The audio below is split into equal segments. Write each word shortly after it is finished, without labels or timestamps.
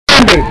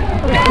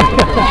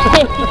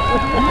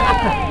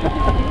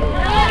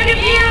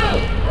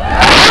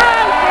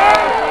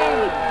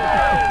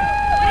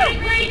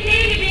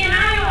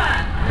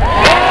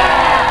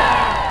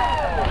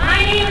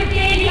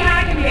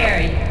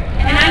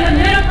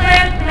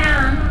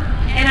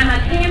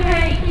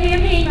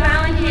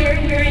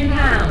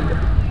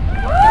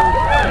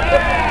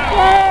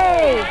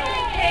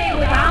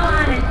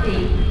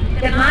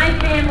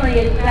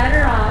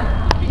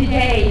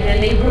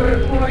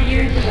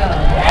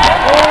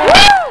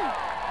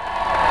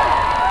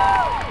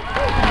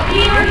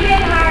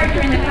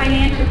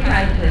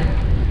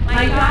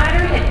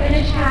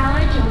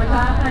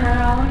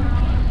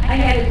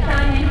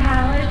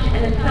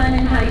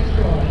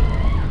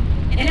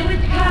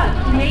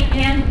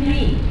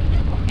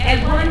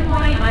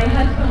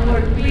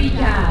free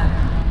jobs.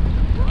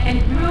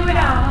 And through it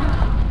all,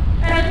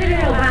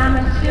 President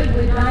Obama stood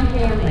with my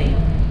family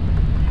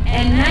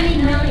and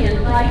many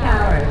millions like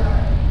ours.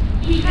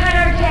 He cut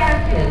our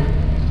taxes.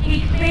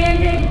 He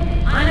expanded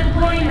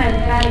unemployment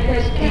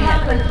benefits to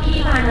help us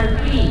keep on our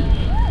feet.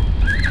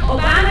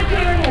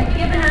 Obamacare has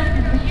given us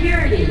the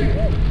security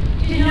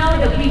to know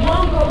that we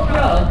won't go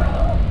broke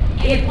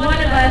if one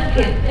of us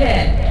gets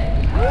sick.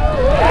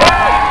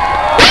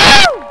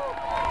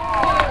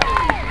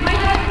 My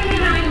husband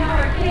and I know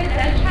our kids'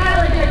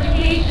 college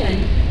education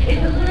is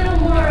a little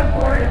more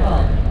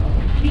affordable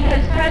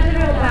because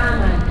President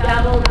Obama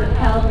doubled the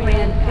Pell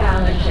Grant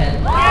scholarship.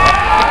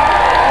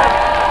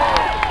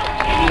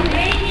 And he's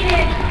making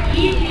it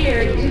easier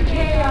to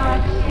pay off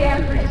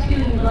Stanford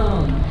student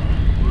loans.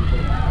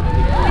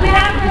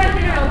 Without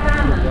President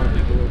Obama,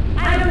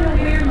 I don't know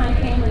where my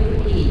family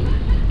would be.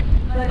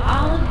 But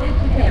all of this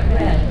is at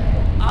risk,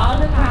 all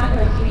the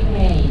progress we've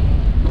made,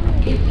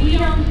 if we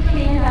don't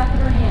stand up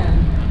for him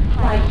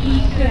like he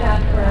stood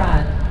up for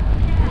us.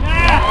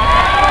 That's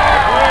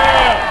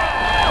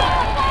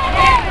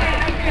why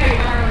I started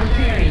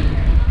volunteering.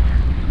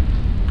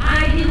 I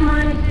didn't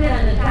want to sit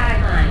on the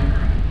sidelines.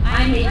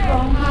 I made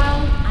phone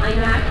calls, I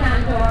knocked on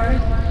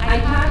doors, I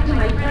talked to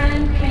my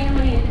friends,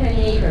 family, and to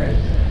neighbors.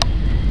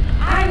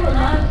 I will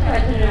love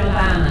President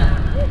Obama,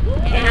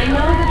 and I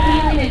know the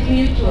feeling is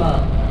mutual.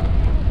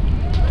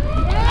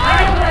 I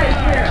was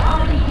where it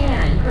all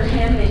began for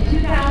him in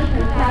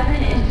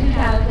 2007 and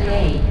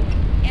 2008.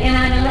 And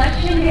on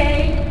Election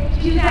Day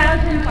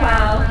 2012,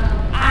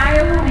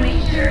 I will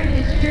make sure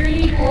this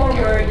journey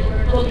forward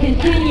will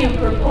continue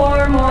for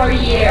 4 more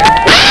years.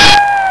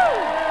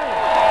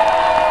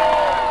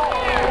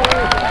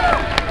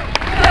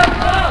 So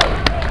vote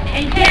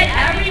and get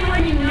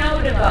everyone you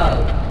know to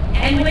vote.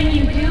 And when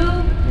you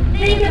do,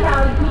 think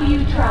about who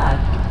you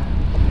trust.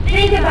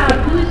 Think about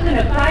who's going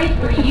to fight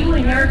for you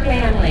and your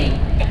family.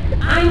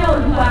 I know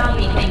who I'll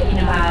be thinking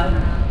about.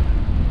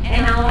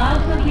 And I'll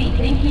also be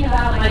thinking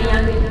about my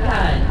youngest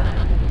son.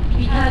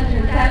 Because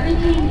in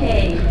 17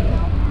 days,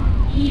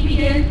 he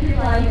begins his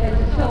life as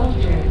a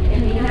soldier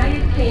in the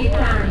United States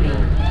Army.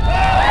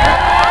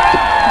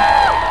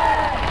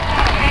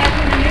 As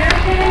an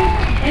American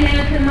and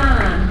as a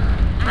mom,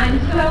 I'm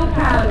so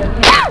proud of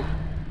him.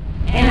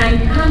 And I'm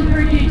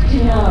comforted to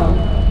know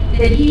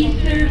that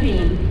he's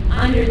serving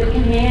under the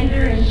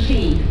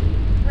Commander-in-Chief,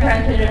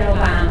 President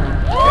Obama.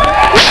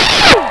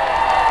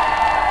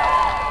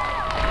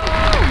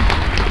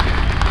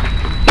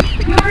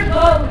 Your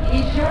vote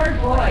is your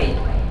voice.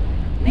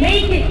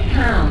 Make it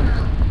count.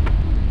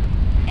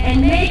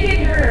 And make it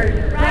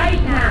heard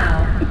right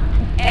now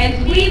as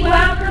we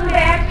welcome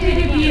back to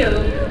Dubuque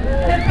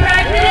the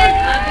President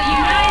of the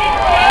United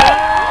States.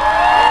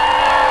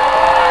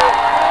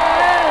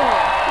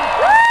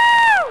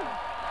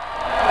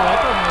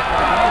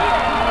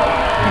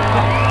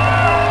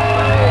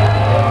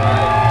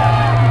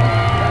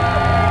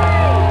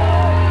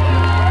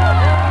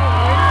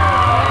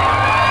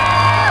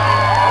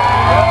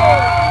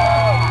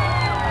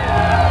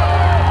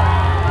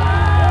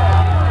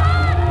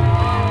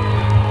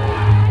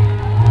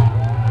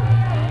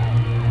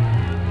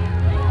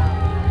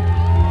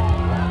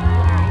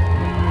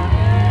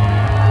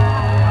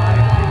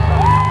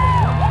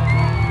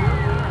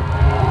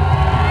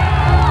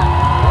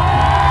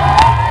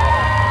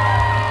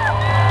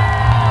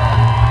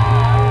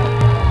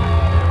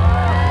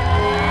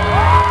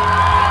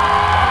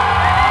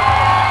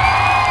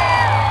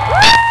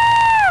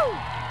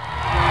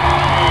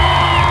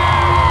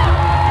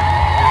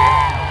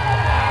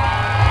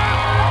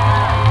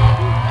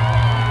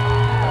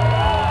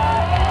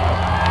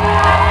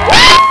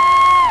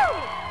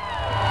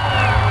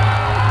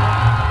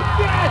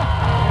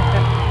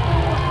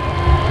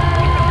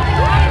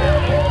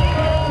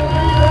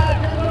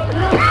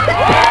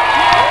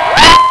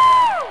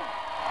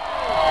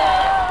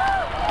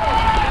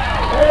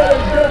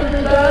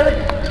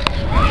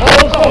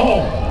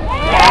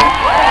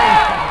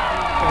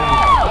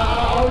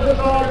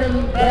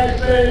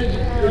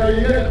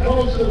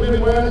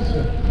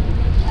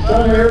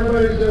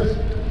 Everybody's just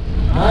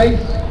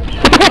nice.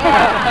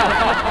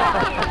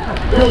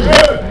 Feels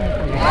good.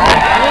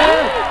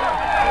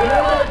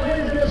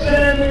 Please just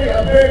send me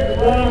a big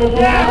round of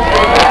applause.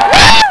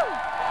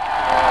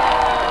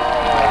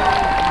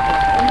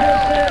 And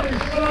just send me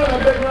son a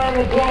big round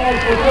of applause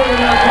for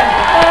filling that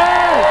country.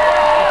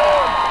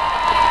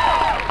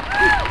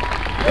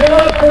 Give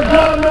up for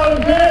John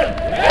Mellencamp.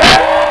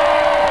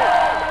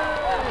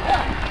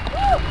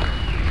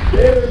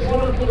 It is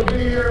wonderful to be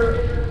here.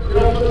 You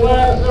know, for the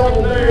last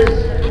several days,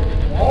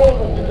 all of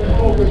us have been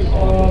focused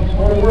on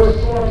one of the worst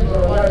storms of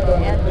our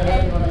lifetime that's been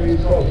happening on the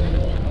East Coast.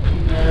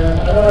 And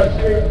I know I've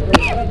seen it for the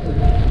country.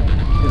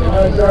 You know,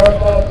 I share our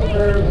thoughts and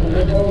prayers with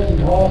the folks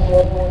who've lost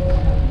loved ones,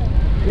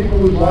 people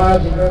whose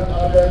lives have been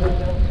upended.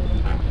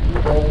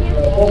 So,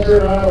 folks here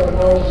in Iowa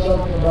know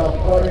something about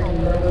flooding.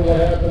 Remember what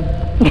happened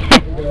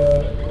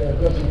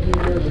just a few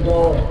years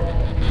ago.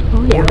 The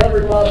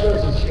recovery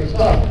process is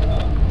tough.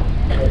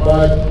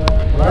 But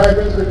when I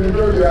visited New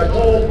Jersey, I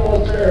told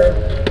folks there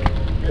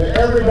that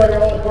everybody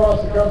all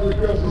across the country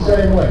feels the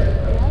same way.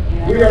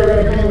 We are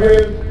going to be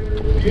with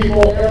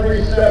people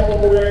every step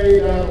of the way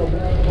down the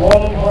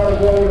long, hard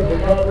road of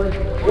recovery.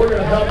 We're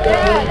going to help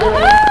them rebuild.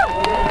 We're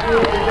going to do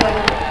it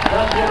together.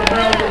 That's what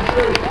Americans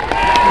do.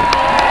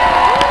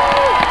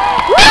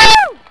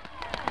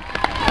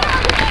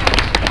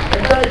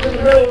 In fact, in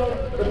the middle of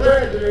the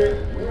tragedy,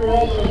 we were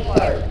also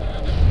inspired.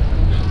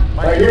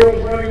 My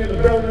heroes running in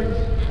the buildings,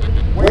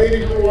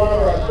 waiting for one of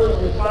our first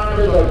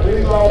responders, our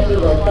police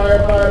officers, our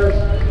firefighters,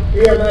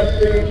 EMS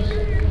teams,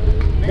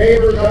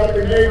 neighbors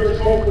helping neighbors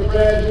cope with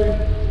tragedy,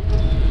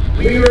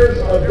 leaders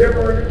of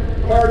different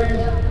parties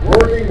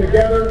working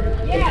together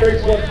to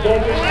fix what's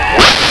broken.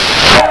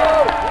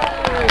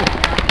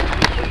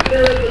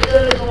 Here at the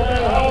city, no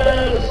matter how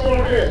bad the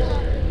storm is,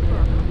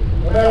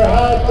 no matter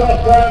how tough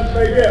times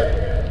may get,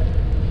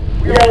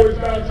 we always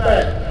bounce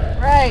back.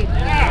 Right.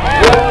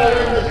 We're all in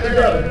this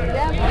together.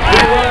 We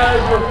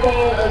rise or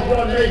fall as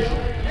one nation.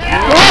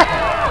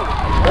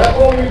 That's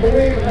what we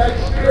believe, and that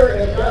spirit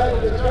has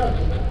guided this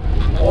country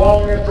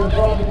along its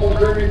improbable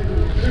journey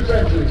through 2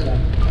 centuries now.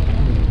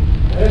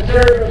 And it's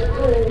carried us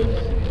through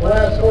the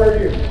last 4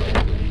 years.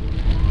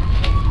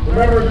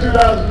 Remember in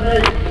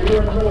 2008, we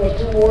were in the middle of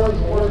 2 wars,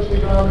 the worst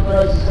economic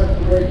crisis since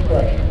the Great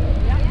Depression.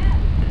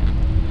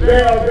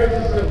 Today our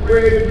businesses have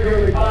created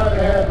nearly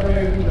 5.5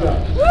 million new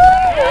jobs. The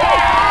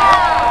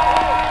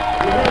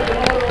American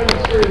auto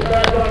industry is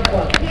back on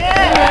track.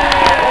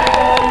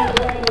 All volumes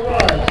are on the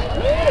rise.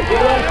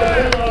 We're less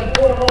dependent on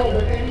foreign oil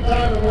than any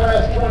time in the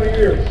last 20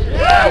 years.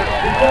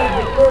 Because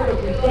the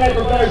service and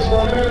sacrifice for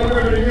our men and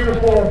women in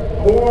uniform,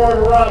 the war in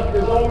Iraq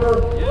is over,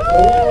 the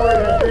war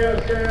in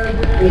Afghanistan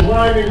is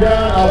winding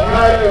down,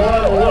 Al-Qaeda is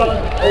on the run,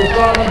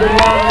 Osama bin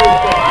Laden is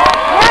dead.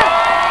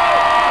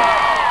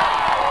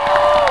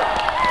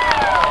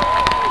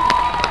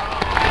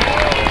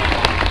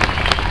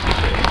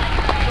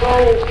 So,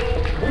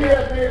 we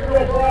have made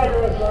real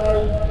progress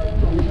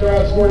on these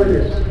past 4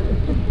 years.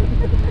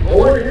 But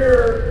we're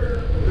here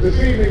this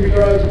evening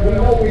because we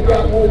know we've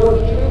got more work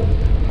to do.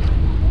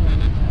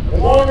 As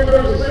long as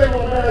there's a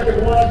single American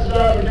who wants a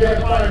job and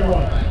can't find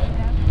one,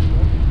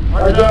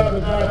 our job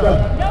is not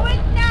done. No,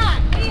 it's not.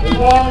 As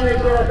long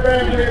as there are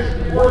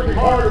families working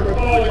harder but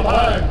falling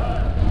behind,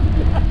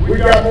 we've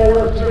got more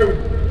work to do.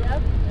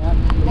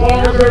 As long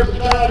as there's a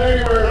child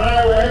anywhere in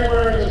Iowa,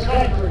 anywhere in this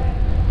country,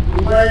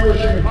 who's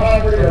languishing in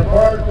poverty or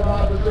barred from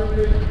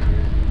opportunity,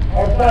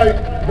 our fight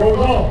goes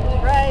on.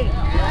 Right.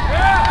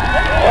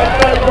 Our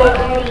fight goes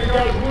on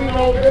because we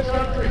know this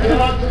country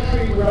cannot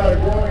succeed without a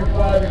growing,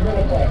 thriving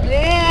middle class.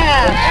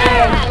 Yeah.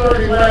 Strong,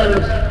 sturdy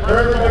ladders for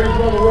everybody who's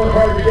going to work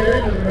hard to get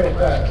into the middle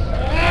class.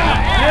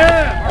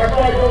 Our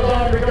fight goes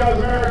on because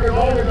America's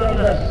always done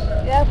best.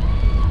 Yep.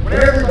 When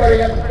everybody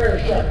has a fair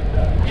shot.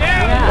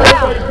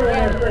 Everybody's doing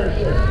their fair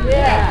share.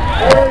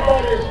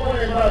 Everybody is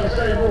playing by the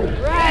same rules.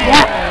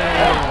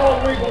 That's what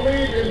we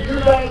believed in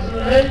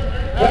 2008.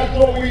 That's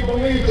what we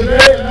believe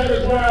today, and that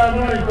is why I'm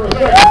running for a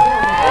second term.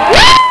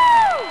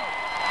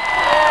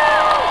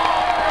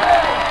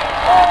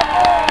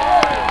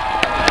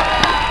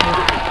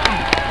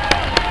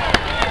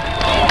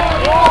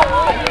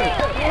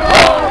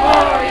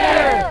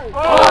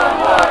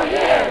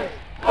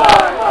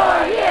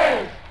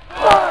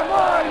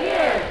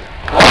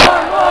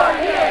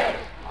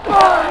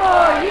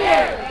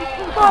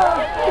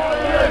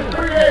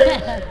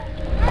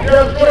 You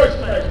have a choice to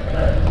make.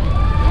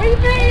 We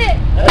made it.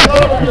 That's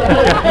all we have.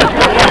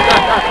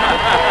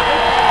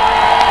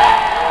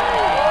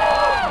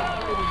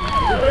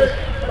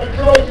 What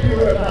choice do you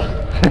have now?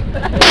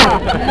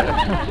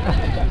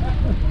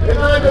 It's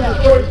not just a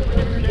choice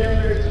between 2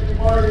 candidates and 2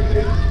 parties.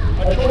 It's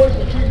a choice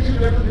between 2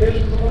 different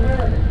visions of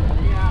America.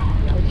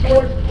 A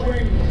choice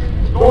between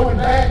going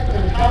back to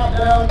the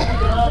top-down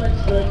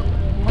economics that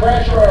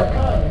crash our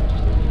economy,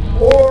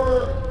 or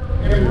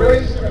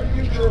embracing a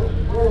future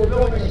where we're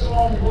building a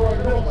strong, growing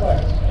middle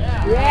class.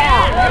 You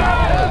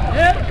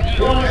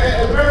know,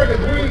 as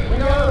Americans,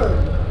 we honor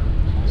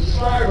the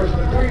strivers,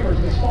 the dreamers,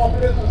 the small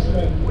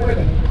businessmen,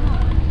 women,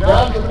 the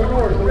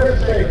entrepreneurs, the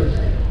risk takers.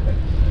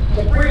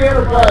 The free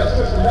enterprise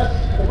system, that's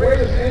the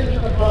greatest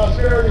engine of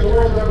prosperity the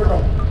world's ever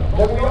known.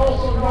 But we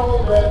also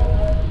know that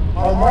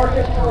our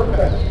markets work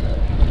best.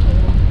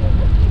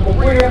 The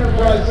free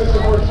enterprise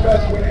system works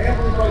best when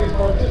everybody's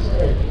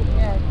participating.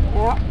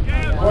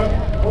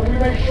 When we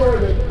make sure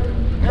that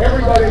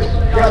everybody's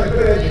got a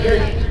good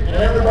education and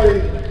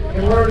everybody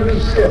can learn new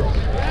skills.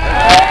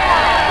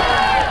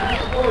 We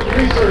support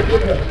research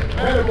in the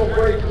medical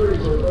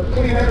breakthroughs or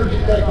clean energy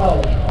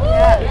technology.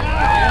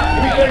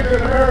 We think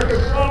that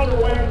America's stronger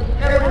when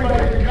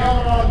everybody can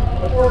count on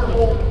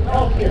affordable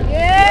health care.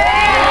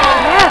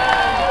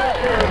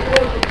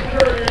 Social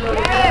security and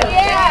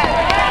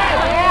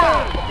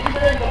we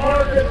think the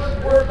markets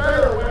work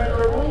better when there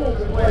are rules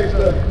in place to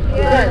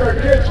protect our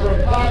kids from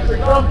toxic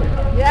dumping.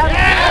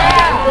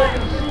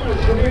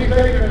 Consumers from being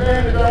taken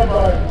advantage of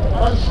by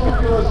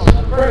unscrupulous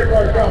credit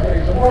card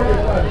companies and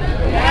mortgage lenders.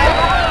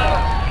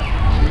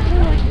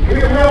 We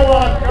don't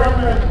want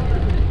government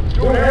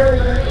doing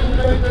everything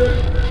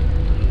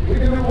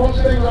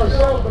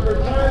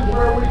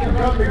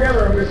come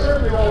together, and we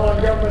certainly don't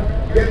want government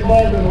to get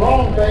involved in the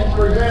wrong things.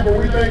 For example,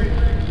 we think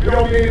we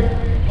don't need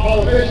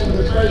politicians,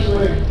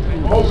 especially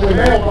mostly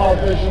male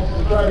politicians,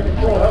 to try to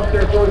control health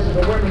care choices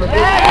of women.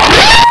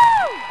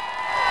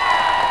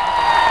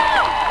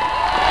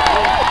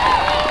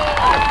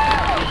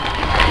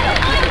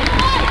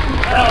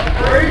 Now,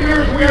 for 8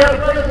 years we had a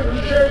president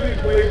who shared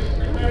these beliefs,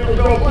 and it was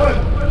Bill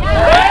Clinton.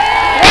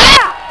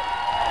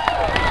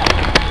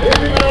 His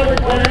economic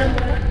plan,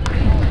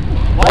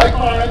 like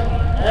mine,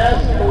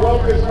 asks the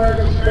wealthiest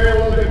Americans to pay a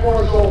little bit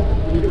more so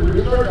we can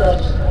reduce our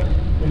deficit,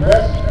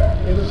 invest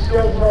in the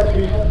skills of our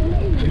people,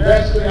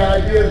 invest in the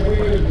ideas we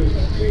needed to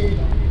succeed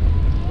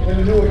in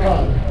the new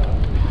economy.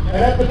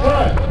 And at the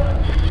time,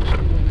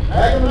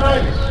 back in the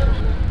 90s,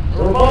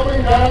 the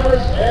Republican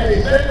Congress and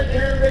a Senate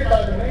candidate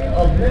by the name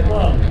of Mitt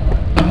Romney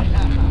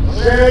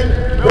said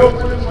Bill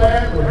Clinton's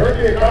plan would hurt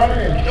the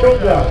economy and kill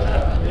jobs.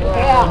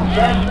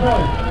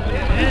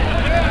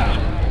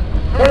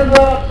 Turns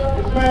out,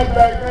 his man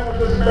back then was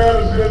just as bad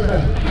as it is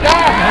now.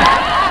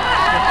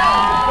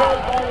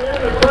 By the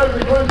end of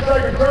President Clinton's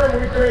second term,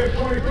 we created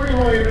 23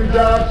 million new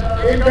jobs,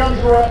 incomes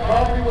were up,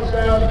 poverty was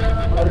down,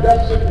 our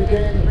deficit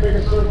became the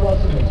biggest surplus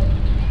in history.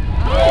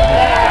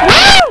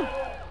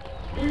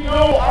 We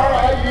know our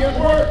ideas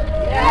work.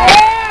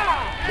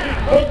 We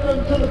put them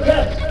to the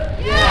test.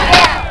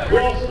 We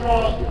also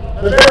know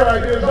that their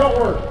ideas don't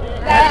work.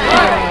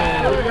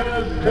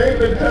 Because they've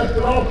been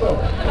tested also.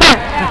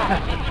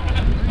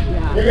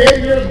 In the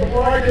 8 years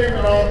before I came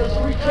in office,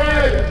 we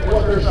tried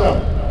what they're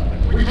selling.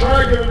 We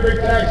tried giving big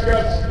tax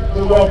cuts to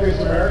the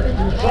wealthiest Americans.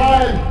 We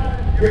tried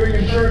giving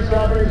insurance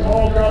companies,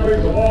 oil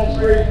companies of Wall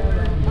Street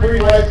free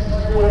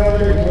licenses to do whatever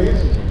they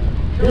please.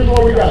 Here's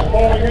what we got: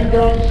 falling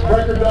incomes,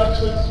 record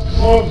deficits,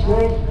 slowest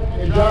growth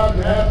in jobs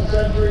in half a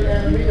century,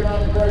 and an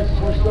economic crisis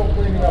we're still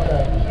cleaning up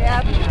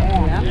after.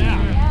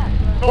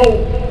 So,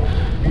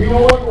 we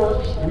know what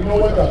works, we know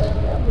what doesn't.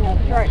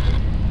 That's right.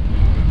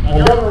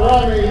 Now, Governor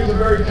Romney, he's a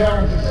very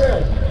talented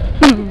salesman.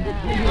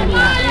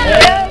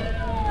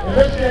 In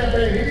this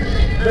campaign, he's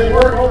been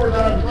working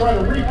overtime to try to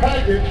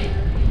repackage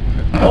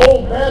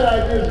old bad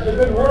ideas that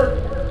didn't work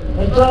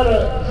and try to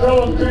sell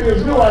them to you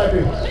as new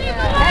ideas. He's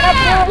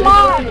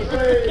trying to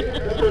say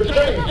that there's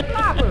change.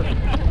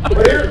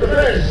 But here's the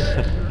thing,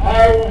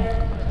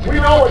 we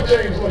know what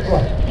change looks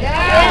like.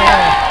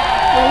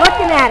 We're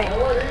looking at it. And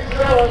what he's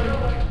selling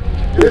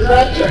is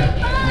that change.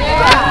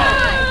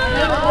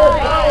 Giving more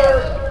power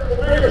to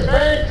the biggest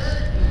banks,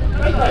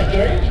 that's not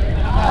change.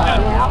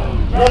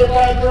 Another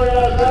time throwing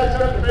out a tax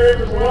cut to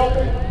favor the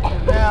wealthy,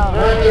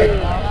 not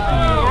change.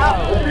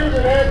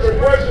 Refusing to answer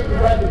questions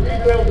about the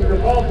details of your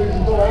politics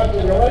until after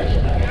the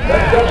election,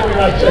 that's definitely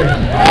not change.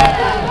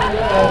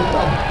 All the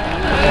time.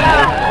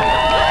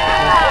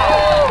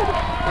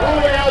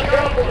 Ruling out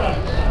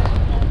compromise.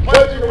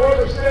 Pledging to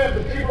rubber stamp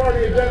the Tea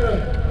Party agenda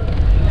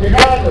in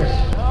Congress.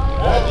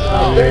 That's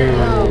not change.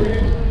 That's what we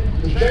need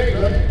to change.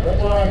 That's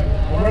why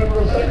I'm running for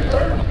a second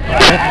term.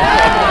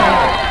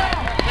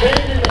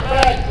 Changing the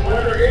facts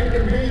that are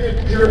inconvenient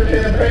to your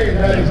campaign,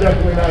 that is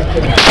definitely not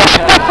change.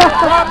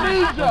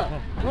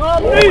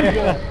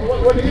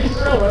 What he's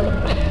selling,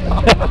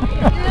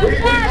 we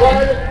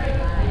tried it.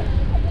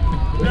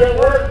 It didn't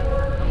work.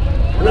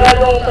 We're not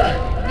going back.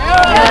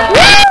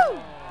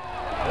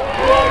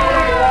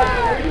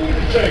 We need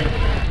to change.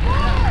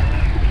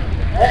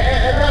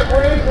 And that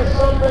raises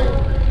something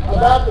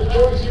about the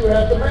choice you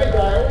have to make,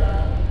 Iowa.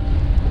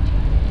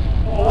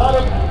 A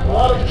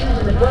lot of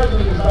choosing a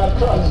president is about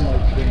trust.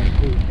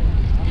 You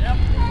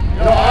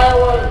know,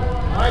 Iowa,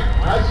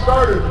 I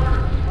started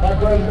my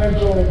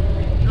presidential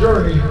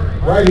journey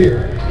right here.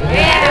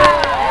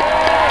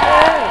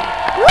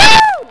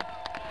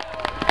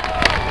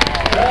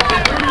 After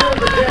 2 years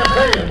of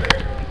campaigning,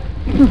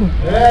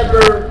 and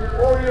after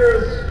 4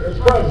 years as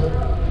president,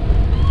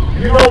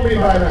 you know me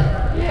by now.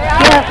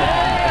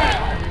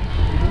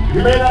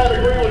 You may not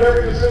agree with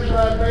every decision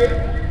I've made.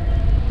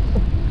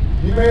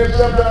 You may have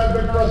sometimes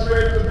been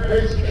frustrated with the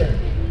pace of change.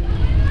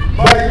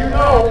 But you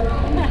know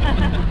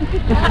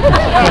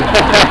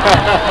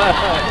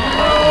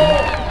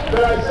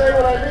that I say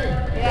what I mean.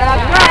 And I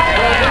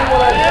mean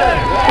what I say.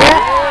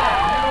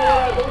 You know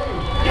what I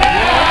believe.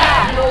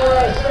 You know where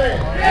I stand.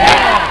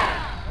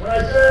 When I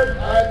said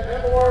I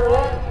am the war to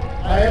run,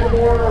 I am the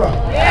war to run.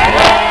 I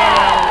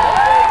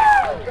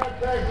cut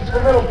taxes for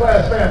middle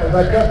class families. I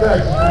cut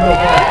taxes for middle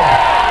class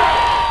families.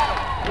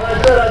 When I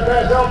said I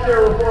passed health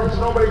care reform so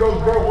nobody goes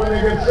broke when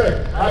they get sick,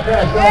 I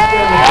passed health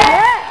care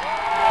reform.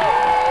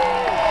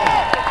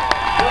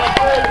 When I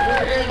said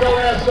we ain't don't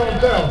ask, don't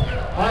tell,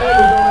 I am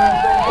the don't ask,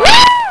 don't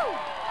tell.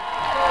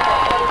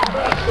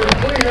 Invest in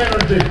clean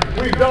energy.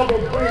 We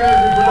doubled clean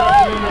energy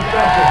production in this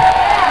country.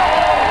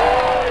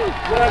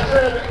 When I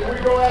said we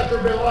go after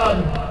Bin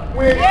Laden,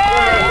 we ain't going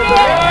after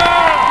Bin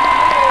Laden.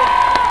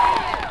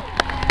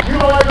 You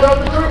know I tell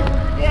the truth.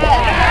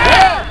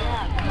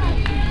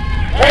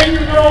 And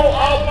you know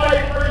I'll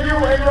fight for you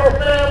and your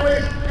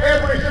families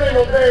every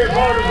single day as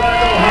hard as I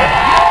know how.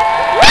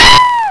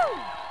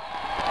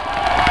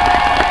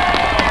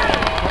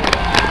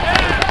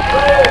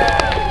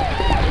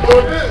 So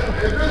if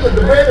is a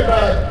debate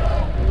about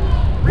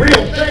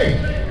real change.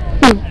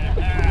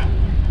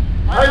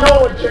 I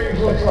know what change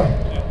looks like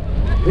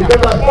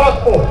because I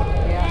fought for it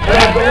and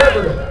I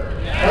delivered it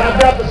and I've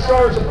got the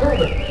scars to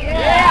prove it.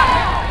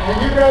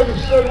 And you guys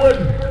have stood with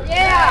me.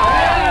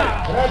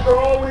 And after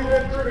all we've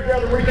been through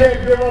together, we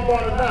can't give up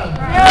on it now.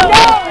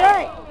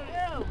 Right.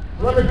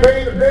 Let me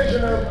paint a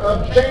vision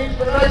of change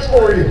for the next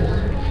 4 years.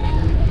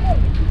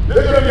 This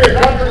is going to be a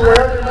country where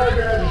every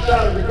American has a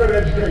shot at a good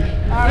education.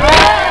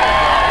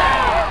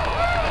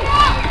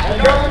 And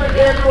government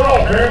can't do it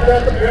all. Parents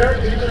have to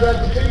parent, teachers have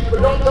to teach,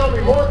 but don't tell me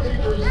more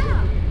teachers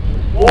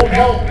won't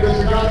help this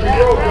economy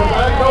grow, because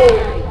I know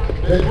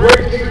that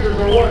great teachers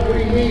are what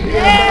we need in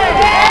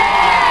America.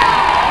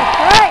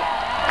 Right.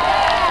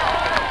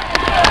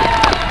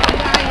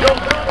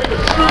 Don't tell me the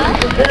students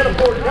who can't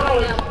afford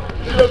college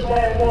should just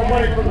borrow more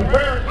money from the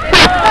parents.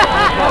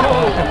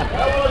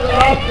 That wasn't an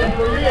option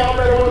for me. I'll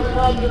bet it wasn't an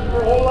option for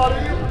a whole lot of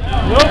you.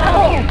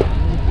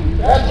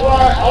 That's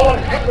why I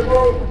want to cut the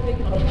growth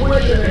of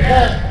tuition in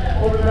half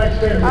over the next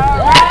 10 years.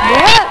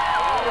 Yes.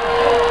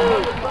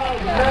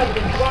 Math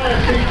and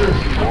science teachers,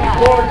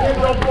 so our kids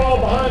don't fall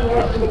behind the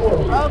rest of the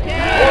world.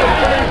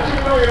 Okay.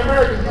 2 million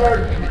Americans are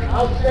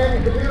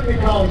outstanding community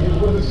colleges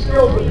with the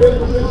skills that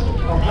businesses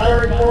are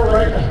hiring for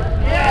right now.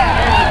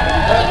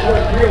 That's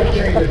what real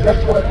change is.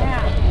 That's what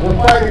we're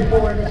fighting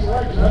for in this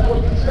election. That's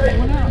what's at stake.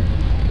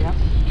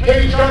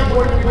 Change comes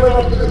when we live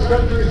up to this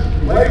country's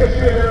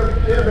legacy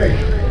of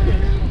innovation.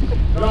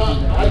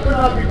 I could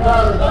not be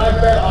prouder that I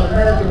bet on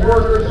American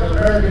workers and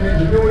American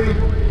ingenuity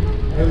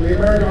and the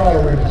American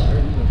auto industry.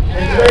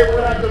 And today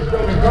we're not just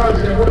building cars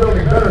again, we're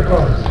building better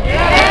cars.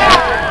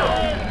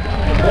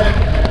 And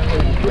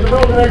in the middle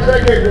of the next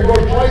decade, we'll go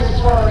twice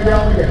as far on a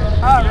gallon of gas.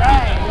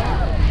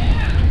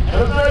 And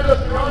it's not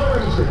just the auto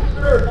industry.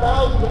 There are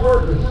thousands of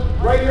workers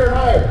right here in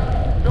Iowa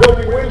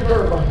building wind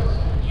turbines.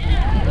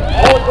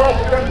 All across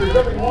the country,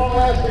 building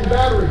long-lasting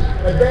batteries,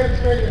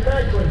 advanced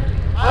manufacturing.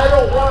 I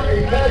don't want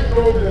a tax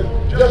code that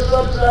just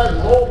subsidizes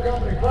the whole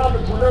company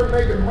profits when they're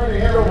making money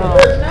hand over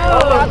fist. I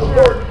want to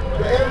support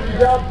the energy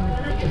jobs in the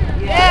future.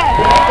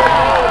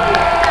 Technology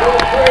that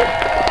will create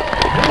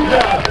new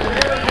jobs and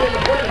energy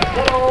independence.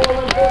 Cut all of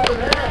them folks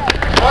in half.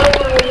 I don't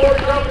want to reward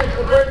companies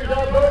for creating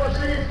jobs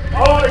overseas.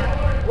 I want to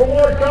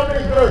reward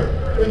companies that are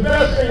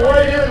investing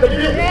right here in the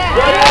Dubuque.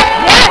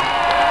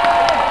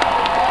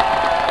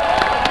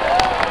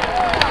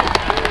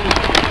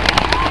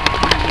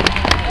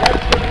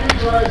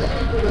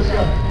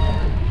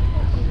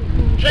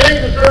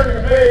 Change is turning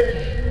a page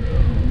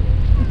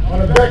on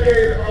a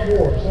decade of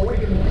war, so we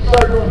can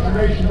start doing some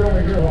nation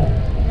building here at home.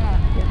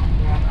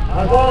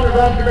 As long as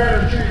I'm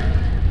Commander-in-Chief,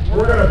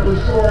 we're going to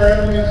pursue our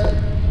enemies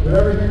with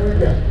everything we've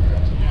got.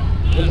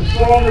 With the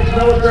strongest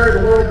military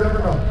the world's ever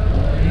known.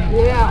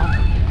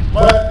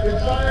 But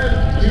it's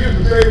time to use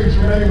the savings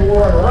from ending the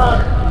war in Iraq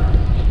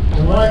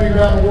and winding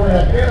down the war in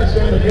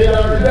Afghanistan to pay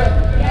down our debt.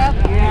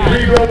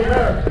 Rebuild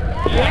America.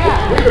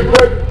 We could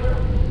put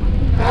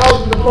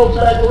thousands of folks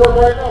back to work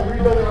right now,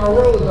 rebuilding our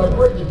roads, our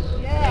bridges,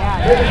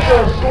 making sure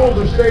our schools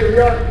are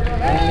state-of-the-art,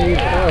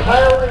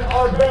 hiring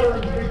our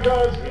veterans,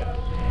 because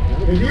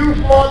if you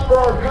fought for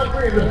our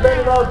country and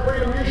defended our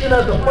freedom, you should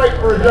have to fight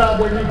for a job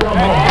when you come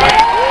home.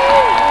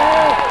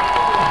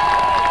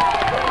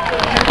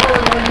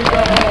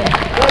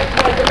 That's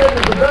my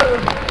commitment to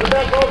veterans, but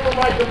that's also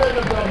my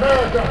commitment to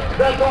America.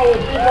 That's how we'll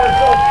keep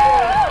ourselves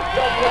strong.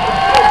 That's what the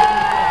state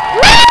is.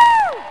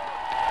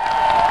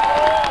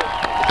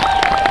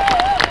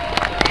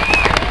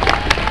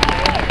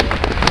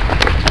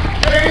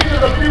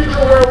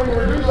 Where we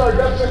reduce our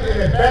deficit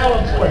in a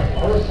balanced way,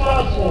 a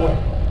responsible way.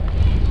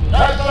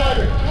 Not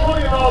signing $1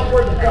 trillion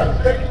worth of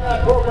cuts, taking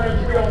out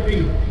programs we don't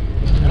need.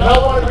 And I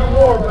want to do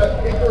more,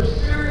 but if we're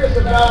serious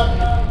about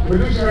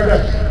reducing our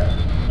deficit,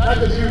 not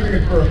just using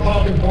it for a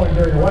talking point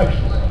during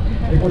elections,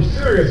 if we're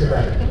serious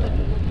about it,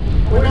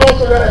 we've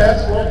also got to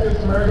ask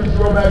wealthiest Americans to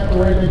go back to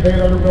the way they paid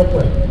under Bill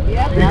Clinton.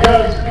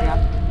 Because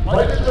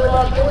budgets are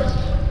about choices.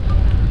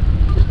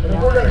 And if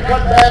we're going to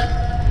cut back,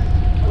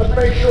 let's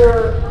make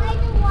sure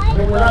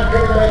that we're not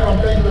cutting back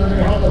on things that are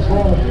going to help us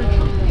grow in the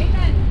future.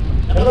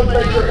 And let's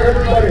make sure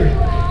everybody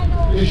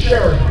is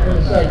sharing in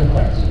the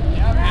sacrifice.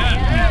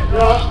 You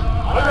know,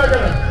 I'm not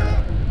going to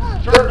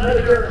turn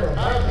Medicare into a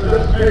monster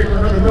just to pay for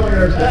another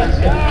millionaire's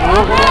tax cut.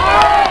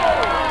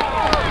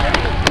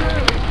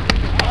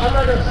 I'm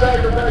not going to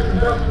sacrifice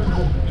investments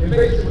in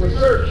basic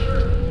research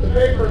to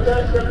pay for a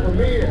tax cut for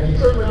me, and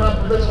certainly not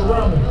for Mr.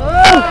 Romney.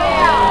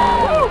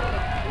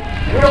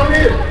 We don't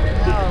need it.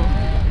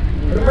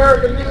 And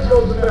America needs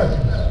those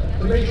investments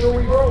to make sure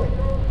we grow.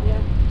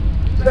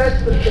 So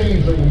that's the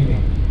change that we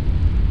need.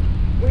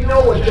 We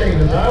know what change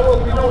is.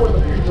 We know what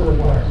the future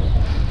requires.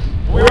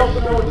 We also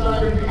know it's not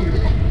going to be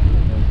easy.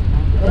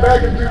 Now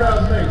back in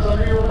 2008, some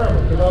of you remember,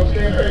 because I was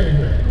campaigning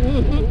here.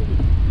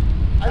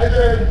 I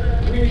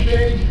said, we need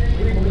change,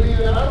 we believe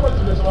in it. I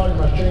wasn't just talking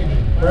about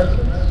changing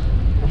presidents,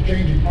 or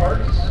changing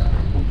parties.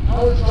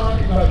 I was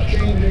talking about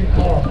changing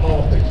how our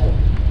politics work.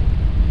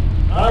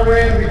 I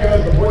ran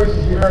because the voices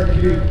of the American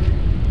people,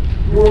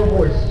 your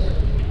voices,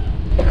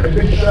 They've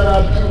been shut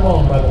out too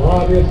long by the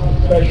lobbyists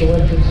and special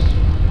interests,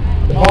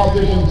 the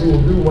politicians who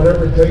will do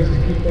whatever it takes to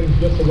keep things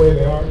just the way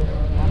they are,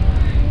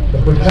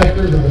 the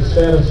protectors of the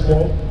status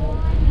quo.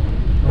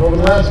 And over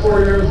the last 4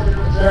 years,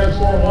 the status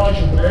quo in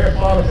Washington, they have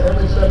fought us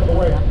every step of the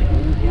way.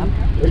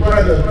 They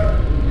tried to,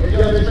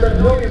 they spent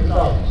millions of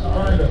dollars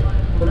trying to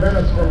prevent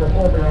us from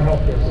reforming our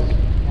health care system.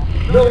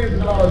 Millions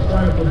of dollars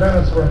trying to prevent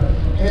us from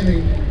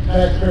ending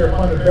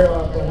taxpayer-funded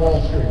bailouts on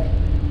Wall Street.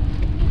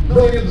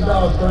 Millions of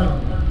dollars trying to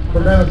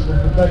prevent us from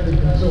protecting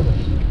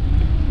consumers.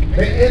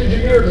 They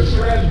engineered a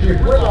strategy of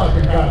gridlock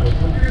in Congress,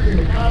 refusing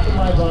to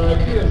compromise on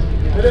ideas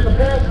that in the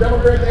past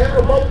Democrats and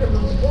Republicans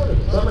have supported.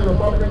 Suddenly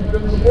Republicans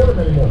didn't support them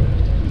anymore.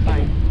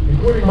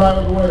 Including,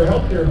 by the way, the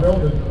health care bill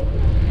that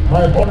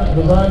my opponent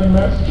designed in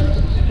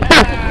Massachusetts.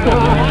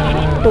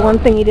 The one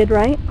thing you did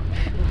right?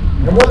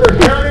 And what they're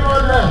counting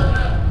on now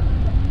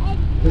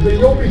is that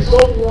you'll be so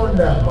worn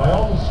down by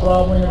all the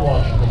squabbling in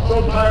Washington,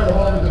 so tired of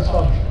all the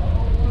dysfunction,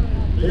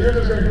 that you're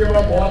just going to give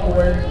up, walk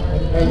away,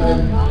 and leave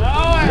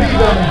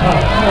them in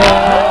power.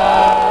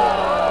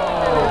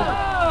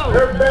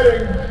 They're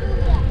betting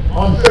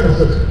on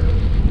cynicism.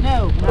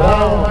 No. But I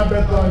don't want my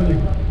bets on you.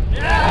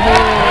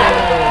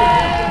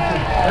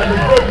 And the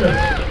goodness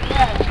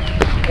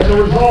and the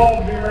resolve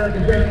of the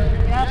American people.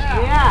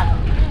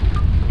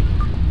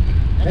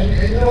 And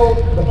you know,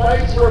 the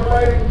fights we're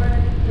fighting,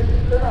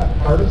 they're not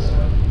partisan.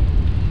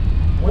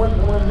 When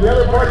the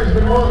other party's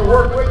been willing to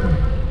work with them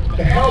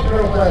to help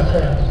middle-class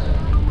families,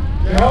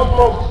 to help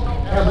folks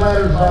have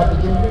ladders of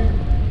opportunity,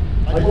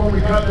 like when we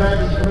cut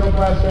taxes for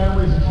middle-class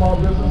families and small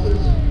businesses,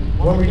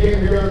 when we came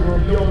together to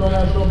repeal the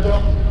national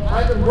debt,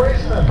 I've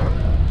embraced them.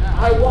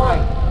 I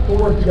want to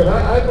work together.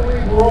 I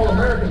believe we're all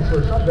Americans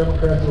first, not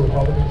Democrats or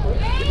Republicans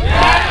first.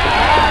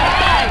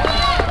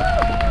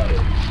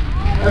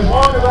 As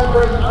long as I'm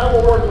president, I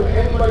will work with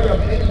anybody of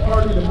any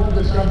party to move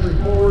this country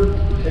forward.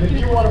 And if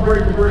you want to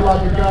break the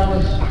gridlock in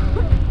Congress,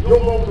 you'll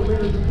vote for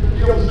leaders who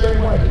feel the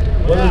same way.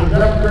 Whether it's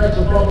Democrats,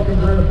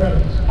 Republicans, or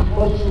Independents.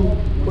 Folks who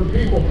put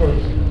people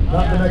first,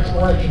 not the next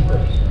election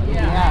first.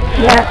 Yeah.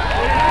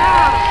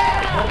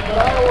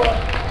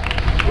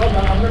 But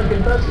I'm going to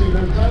confess to you,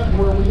 there's times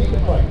where we need to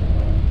fight.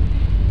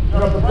 You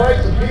know, if the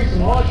price of peace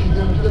in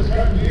Washington is just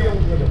cutting deals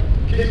with to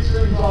kick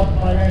students off of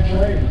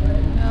financial aid,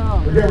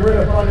 or get rid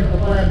of funding for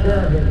Planned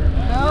Parenthood,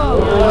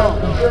 or allow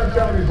insurance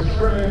companies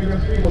discriminating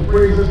against people with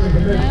pre-existing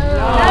conditions,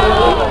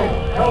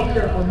 health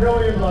care for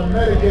millions on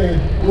Medicaid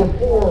who are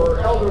poor or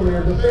elderly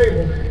or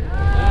disabled,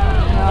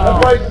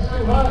 that price is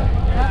too high.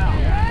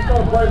 That's not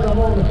a price I'm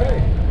willing to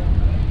pay.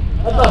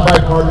 That's not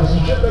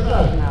bipartisanship. That's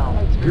not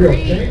real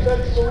change.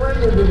 That's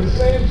surrender to the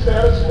same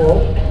status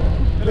quo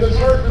that has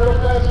hurt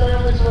middle-class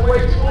families for way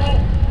too long.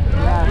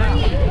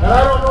 And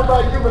I don't know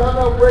about you, but I'm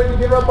not ready to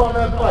give up on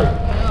that fight.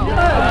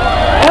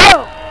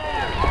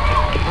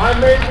 I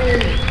may be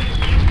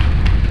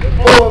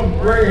full of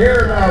gray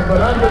hair now,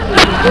 but I'm just as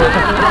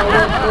determined as I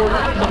was 4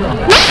 years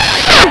ago.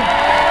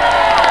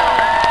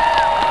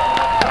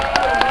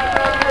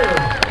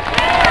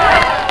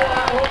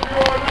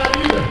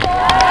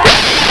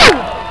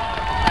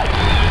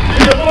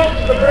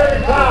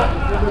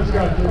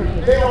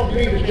 They don't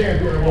need a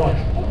champion in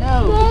Washington. No.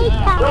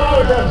 They'll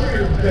always have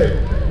seats at the table.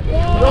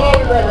 They'll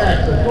always have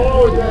access. They'll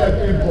always have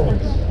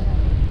influence.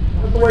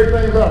 That's the way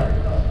things are.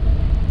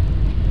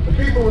 The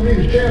people who need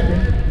a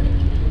champion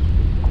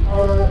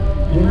are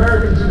the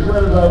Americans whose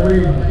letters I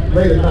read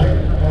late at night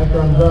after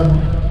I'm done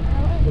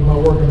with my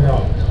work in the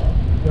office.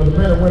 You know, the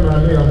men and women I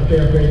meet on the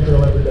campaign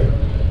trail every day.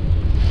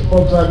 The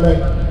folks I met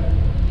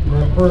in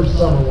that first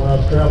summer when I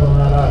was traveling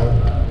around Iowa,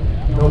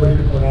 nobody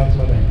could pronounce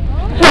my name.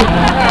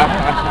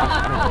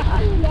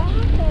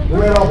 We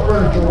had all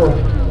furniture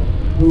workers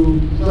who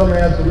suddenly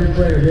has to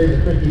retrain at the age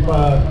of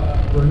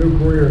 55 for a new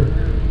career,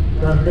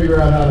 trying to figure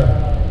out how to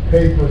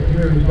pay for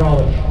community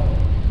college.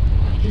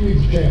 She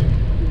needs a champion.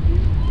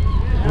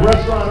 The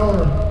restaurant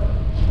owner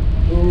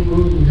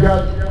who's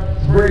got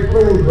some great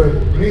food but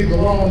needs a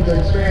loan to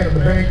expand and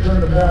the bank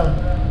turned him down,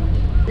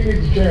 he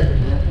needs a champion.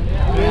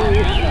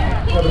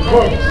 The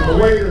cooks and the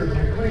waiters and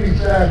the cleaning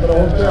staff at a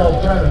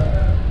hotel trying to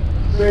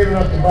save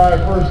enough to buy a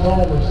first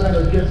home or send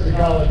their kids to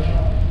college.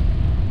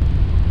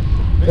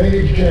 They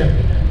need a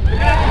champion.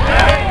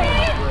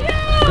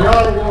 The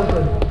auto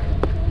worker,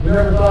 we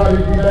never thought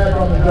he'd be back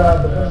on the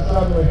job, but then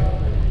suddenly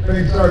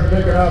things started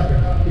picking up and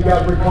he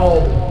got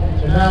recalled.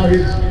 And now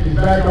he's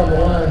back on the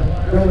line,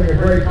 building a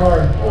great car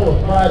and full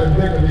of pride and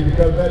dignity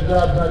because that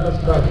job's not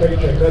just about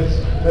paycheck.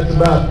 That's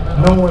about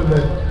knowing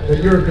that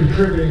you're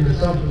contributing to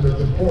something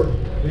that's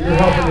important, that you're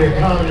helping the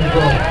economy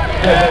grow,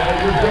 that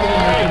you're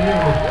building your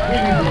community. He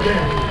needs a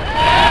champion.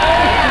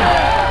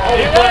 All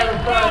the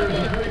firefighters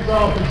and police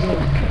officers,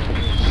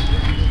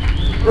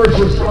 first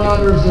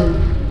responders who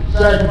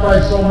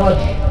sacrifice so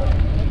much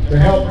to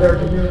help their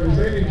communities,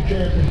 they need a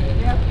champion.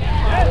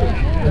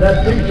 And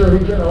that teacher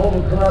who's in an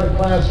overcrowded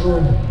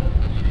classroom,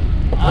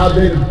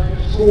 outdated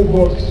school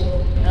books,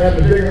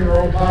 having to dig in their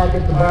own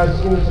pocket to buy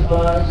school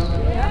supplies.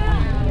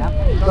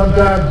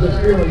 sometimes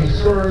just feeling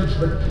discouraged,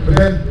 but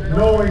then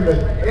knowing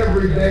that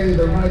every day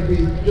there might be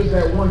just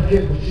that one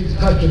kid that she's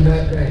touching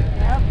that day.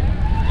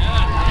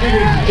 She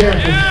needs a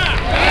champion.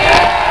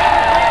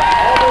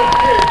 All those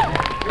kids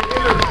in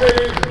inner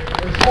cities,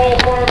 in small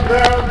farm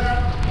towns,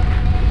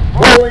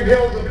 rolling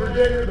hills of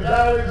Virginia, the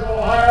valleys of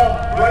Ohio,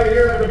 right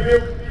here in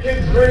Dubuque,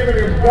 kids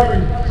dreaming of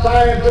becoming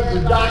scientists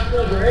or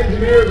doctors or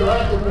engineers or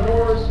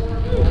entrepreneurs,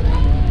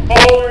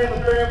 following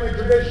the family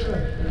tradition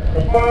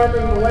of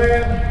farming the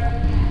land.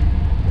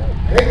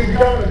 Maybe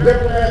becoming a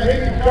diplomat,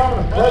 maybe becoming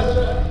a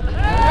president,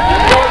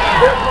 starting a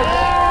business.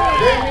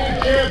 They need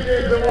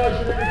champions in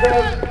Washington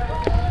because,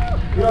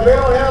 they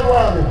don't have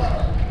lobbyists.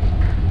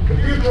 The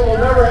future will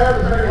never have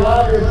as many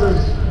lobbyists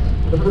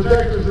as the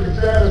protectors of the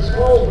status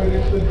quo, but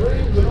it's the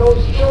dreams of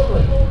those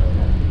children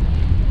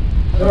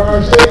that are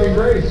our saving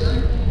grace.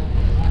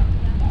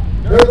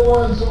 They're the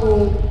ones who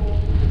will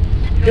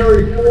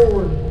carry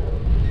forward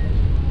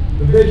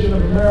the vision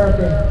of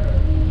America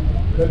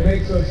that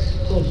makes us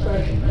so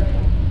special.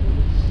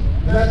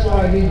 And that's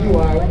why I need you,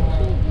 Iowa,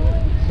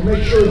 to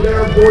make sure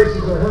their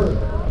voices are heard.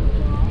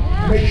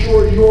 To make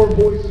sure your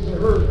voices are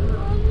heard.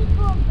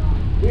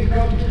 We've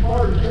come too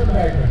far to turn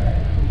back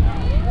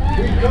now.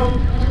 We've come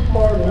too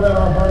far to let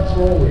our hearts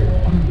roll with.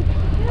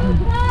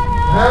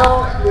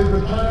 Now is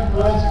the time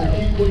for us to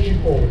keep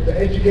pushing forward, to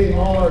educating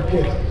all our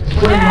kids, to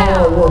training all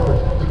our workers,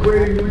 to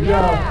creating new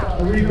jobs,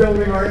 to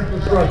rebuilding our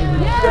infrastructure, to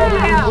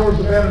discovering new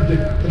sources of energy,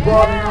 to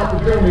broadening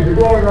opportunity, to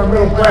growing our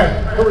middle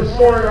class, to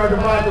restoring our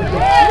democracy, to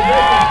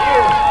making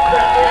sure